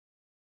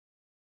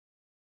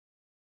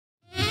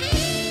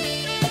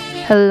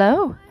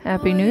Hello,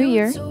 Happy New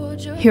Year.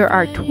 Here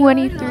are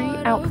 23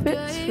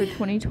 outfits for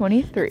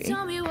 2023.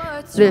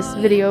 This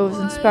video was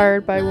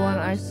inspired by one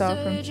I saw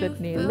from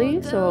Sydney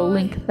Lee, so I'll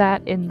link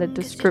that in the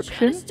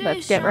description.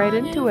 Let's get right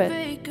into it.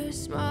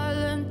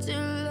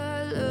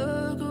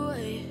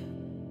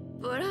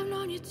 But I've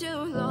known you too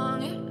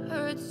long, it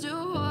hurts to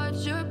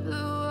watch your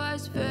blue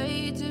eyes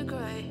fade to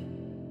gray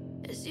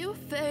as you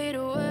fade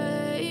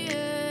away,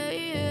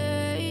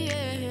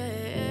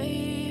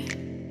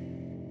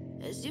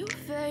 as you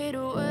fade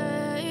away.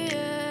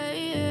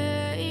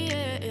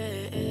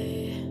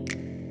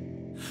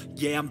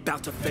 Yeah, I'm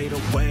about to fade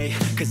away,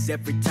 cause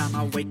every time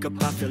I wake up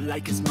I feel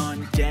like it's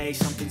Monday.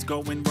 Something's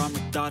going wrong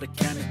with all the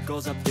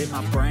chemicals up in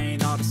my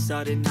brain. All of a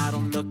sudden I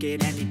don't look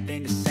at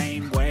anything the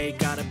same way.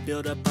 Gotta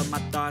build up of my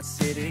thoughts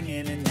sitting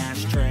in an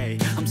ashtray.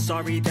 I'm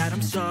sorry that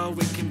I'm so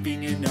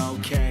inconvenient,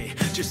 okay.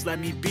 Just let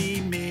me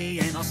be me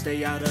and I'll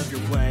stay out of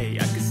your way.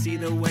 I can see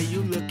the way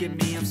you look at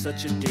me, I'm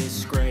such a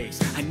disgrace.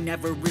 I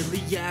never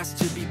really asked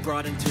to be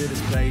brought into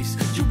this place.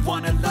 You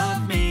wanna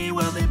love me?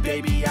 Well then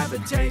baby I have a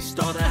taste.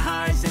 All the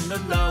highs and the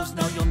lows,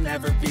 no you'll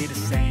never be the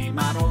same.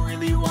 I don't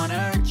really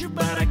wanna hurt you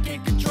but I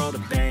can't control the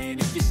pain.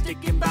 If you're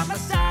sticking by my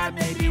side,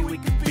 maybe we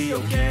could be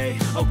okay.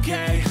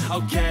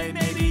 Okay,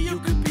 maybe you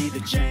could be the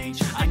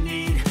change I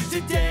need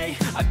today.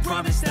 I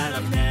promise that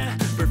I've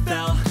never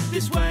felt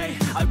this way.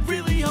 I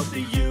really hope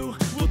that you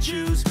will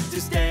choose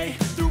to stay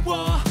through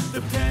all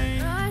the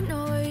pain. I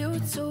know you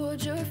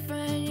told your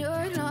friend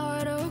you're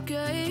not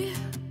okay,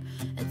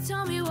 and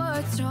tell me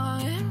what's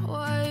wrong and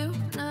why you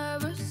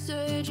never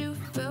said you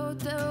felt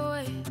that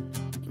way.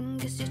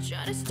 Guess you're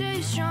trying to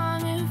stay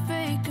strong and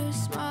fake a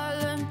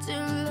smile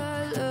until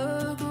I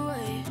look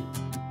away.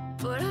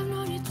 But I've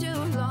known you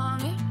too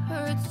long, it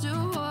hurts to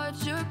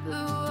watch your blue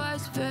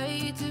eyes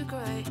fade to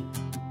gray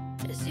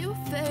as you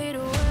fade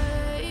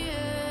away,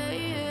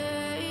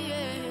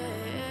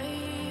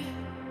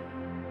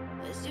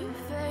 as you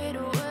fade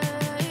away,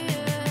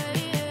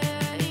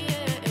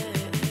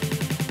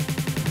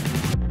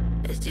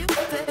 as you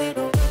fade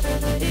away.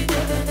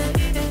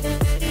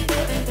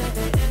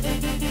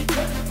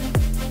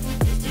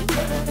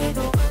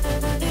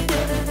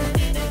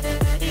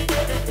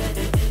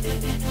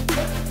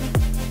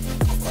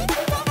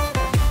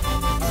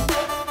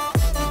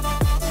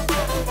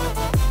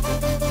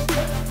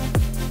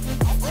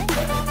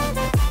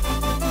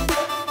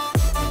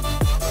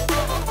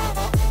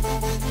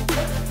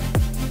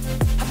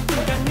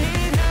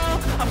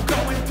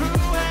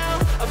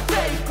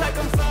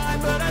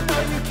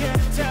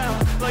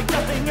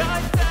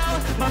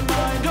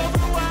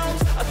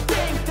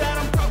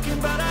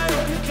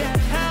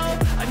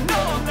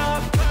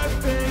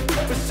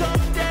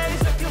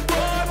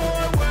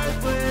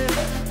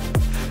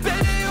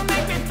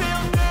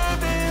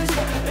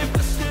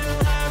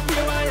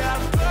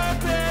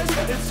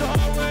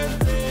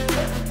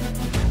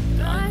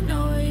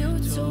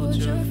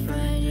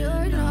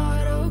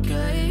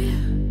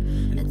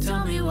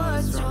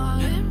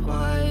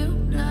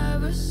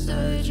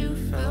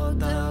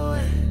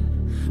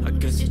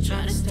 You're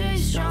trying to stay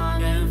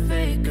strong and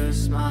fake a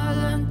smile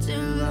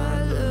until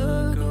I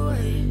look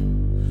away.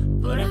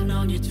 But I've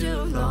known you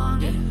too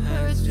long, it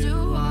hurts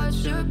to watch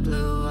your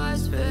blue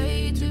eyes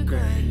fade to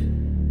gray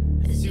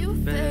as you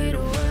fade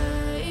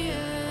away,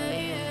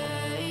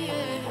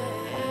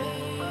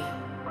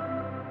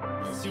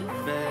 as you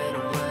fade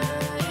away,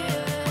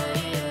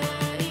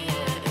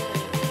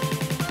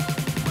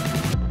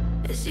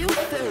 as you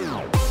fade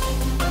away.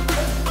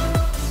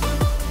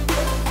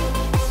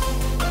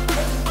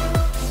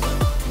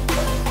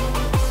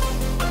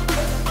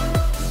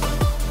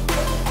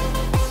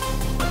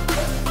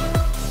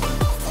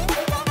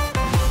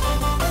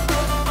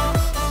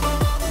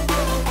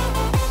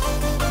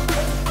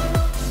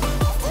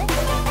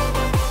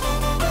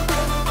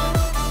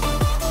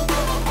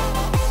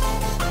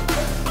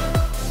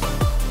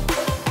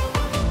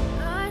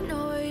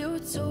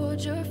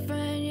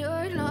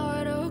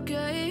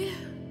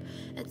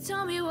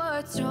 Tell me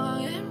what's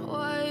wrong and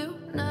why you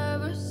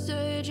never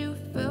said you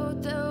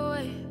felt that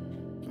way.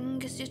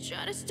 Guess you're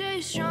trying to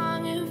stay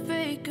strong and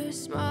fake a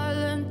smile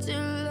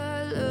until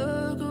I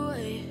look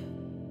away.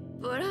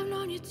 But I've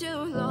known you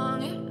too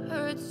long, it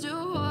hurts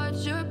to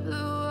watch your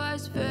blue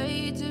eyes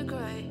fade to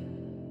gray.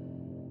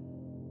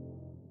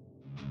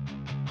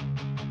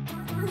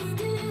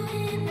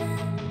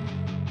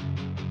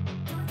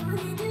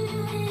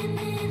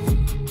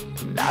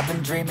 I've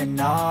been dreaming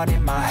on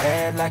in my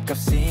head like I've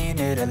seen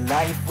it. A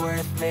life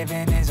worth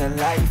living is a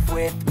life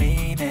with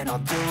meaning. I'll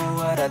do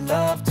what I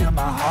love till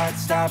my heart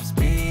stops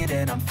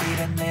beating. I'm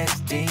feeding this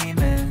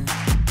demon.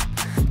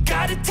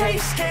 Got a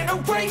taste, can't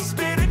erase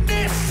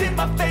bitterness in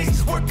my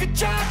face. Work a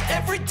job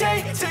every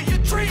day till your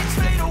dreams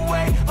fade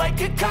away.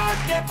 Like a card,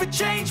 never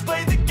change,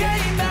 play the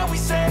game that we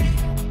say.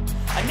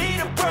 I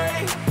need a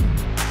break.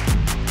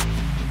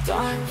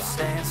 I'm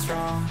staying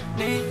strong,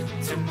 need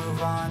to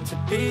move on to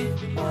be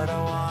what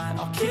I want.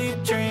 I'll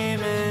keep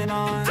dreaming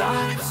on.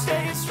 I'm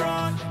staying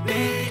strong,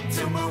 need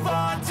to move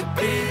on to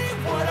be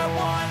what I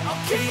want.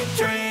 I'll keep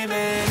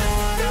dreaming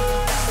on.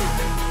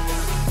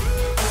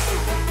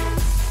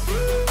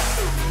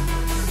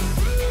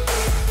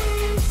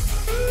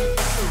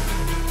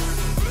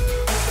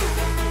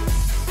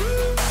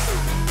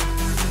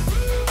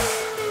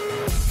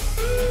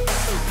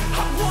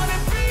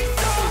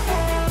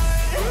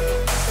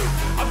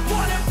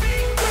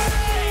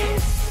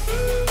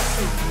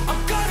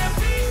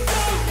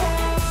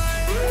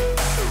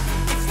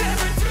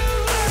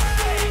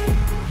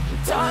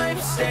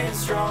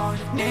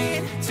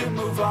 need to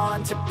move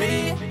on to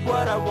be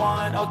what I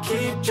want. I'll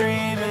keep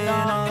dreaming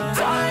on.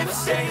 I'm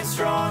staying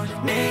strong.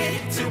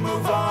 Need to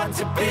move on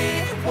to be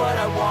what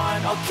I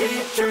want. I'll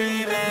keep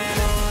dreaming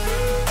on.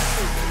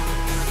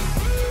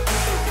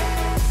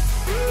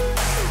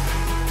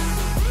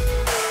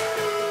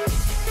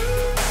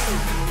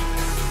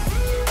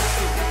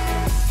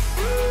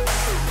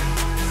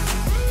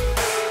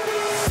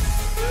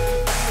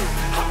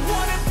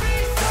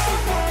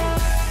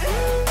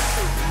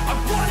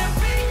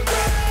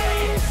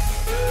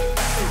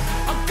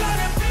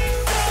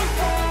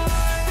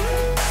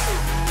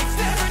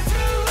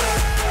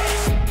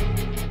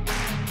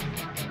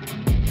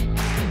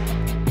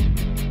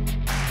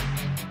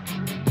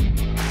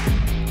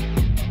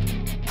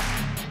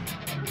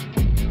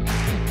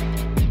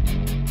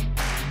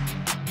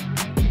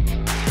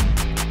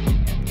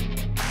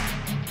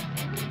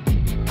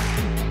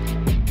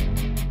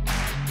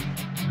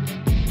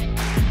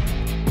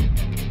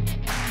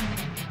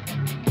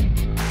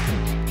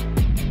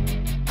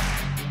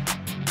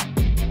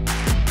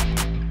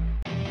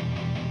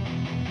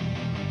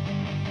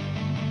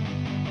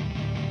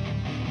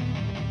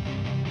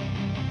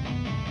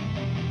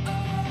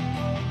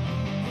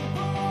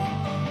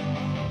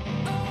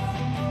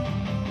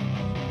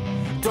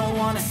 Don't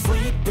wanna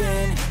sleep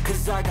in,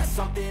 'cause I got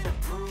something to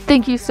prove.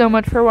 Thank you so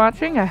much for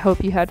watching. I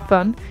hope you had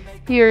fun.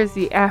 Here is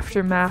the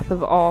aftermath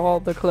of all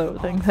the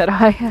clothing that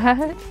I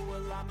had.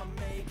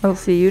 I'll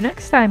see you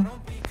next time.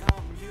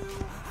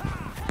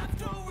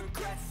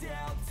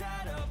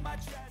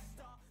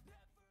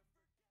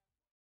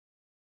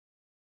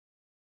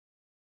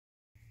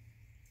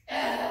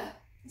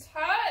 It's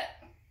hot.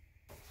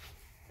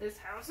 This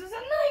house is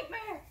a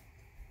nightmare.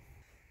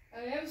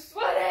 I am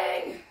sweating.